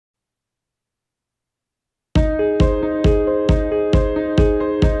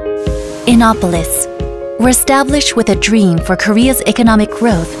Innopolis. We're established with a dream for Korea's economic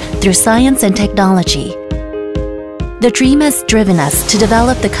growth through science and technology. The dream has driven us to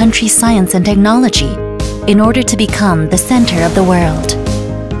develop the country's science and technology in order to become the center of the world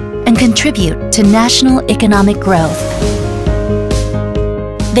and contribute to national economic growth.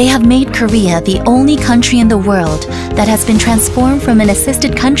 They have made Korea the only country in the world that has been transformed from an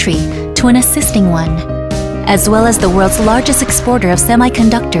assisted country to an assisting one, as well as the world's largest exporter of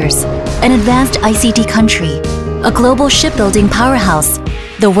semiconductors, an advanced ICT country, a global shipbuilding powerhouse,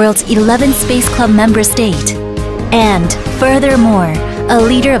 the world's 11th Space Club member state, and, furthermore, a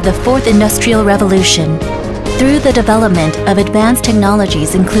leader of the Fourth Industrial Revolution. Through the development of advanced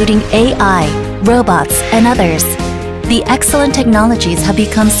technologies including AI, robots, and others, the excellent technologies have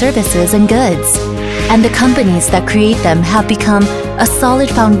become services and goods, and the companies that create them have become a solid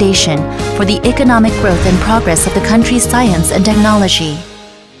foundation for the economic growth and progress of the country's science and technology.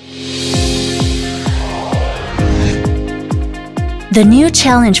 The new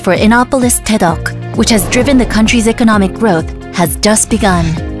challenge for Innopolis Taedok, which has driven the country's economic growth, has just begun.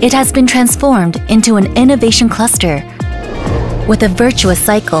 It has been transformed into an innovation cluster with a virtuous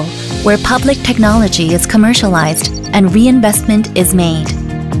cycle where public technology is commercialized and reinvestment is made.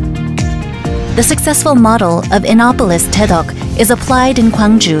 The successful model of Innopolis Taedok is applied in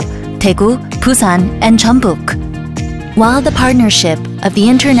Gwangju, Daegu, Busan, and Jeonbuk. While the partnership of the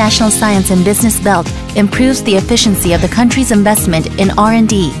International Science and Business Belt improves the efficiency of the country's investment in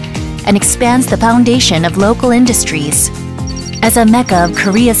R&D and expands the foundation of local industries. As a mecca of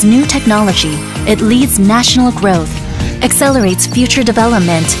Korea's new technology, it leads national growth, accelerates future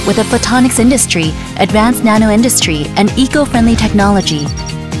development with a photonics industry, advanced nano industry, and eco-friendly technology,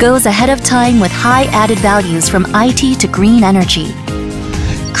 goes ahead of time with high added values from IT to green energy,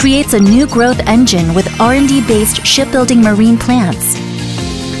 creates a new growth engine with R&D-based shipbuilding marine plants,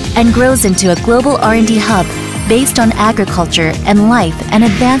 and grows into a global R&D hub based on agriculture and life and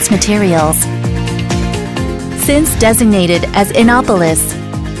advanced materials. Since designated as Innopolis,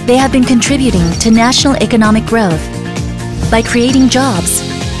 they have been contributing to national economic growth by creating jobs,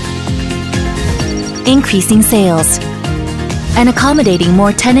 increasing sales, and accommodating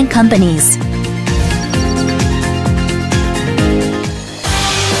more tenant companies.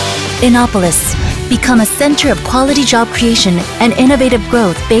 Innopolis, become a center of quality job creation and innovative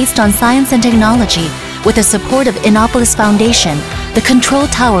growth based on science and technology with the support of Innopolis Foundation, the control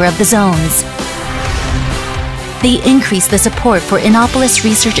tower of the zones. They increase the support for Innopolis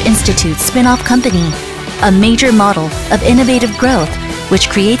Research Institute spin-off company, a major model of innovative growth which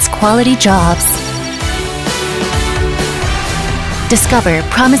creates quality jobs. Discover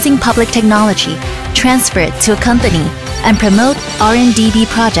promising public technology, transfer it to a company, and promote R&D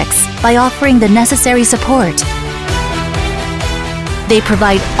projects by offering the necessary support. They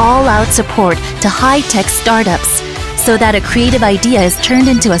provide all-out support to high-tech startups so that a creative idea is turned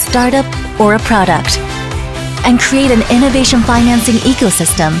into a startup or a product, and create an innovation financing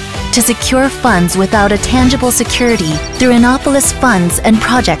ecosystem to secure funds without a tangible security through Innopolis funds and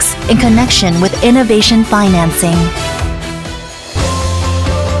projects in connection with innovation financing.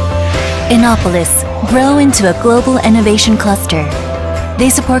 Innopolis, grow into a global innovation cluster. They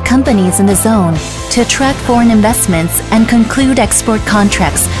support companies in the zone to attract foreign investments and conclude export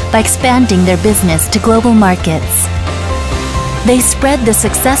contracts by expanding their business to global markets. They spread the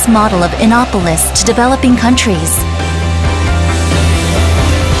success model of Innopolis to developing countries.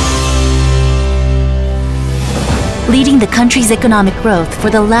 Leading the country's economic growth for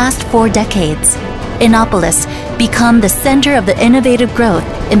the last 4 decades, Innopolis become the center of the innovative growth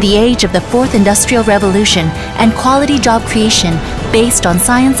in the age of the Fourth Industrial Revolution and quality job creation based on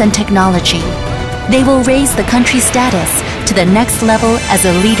science and technology. They will raise the country's status to the next level as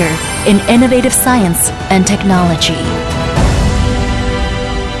a leader in innovative science and technology.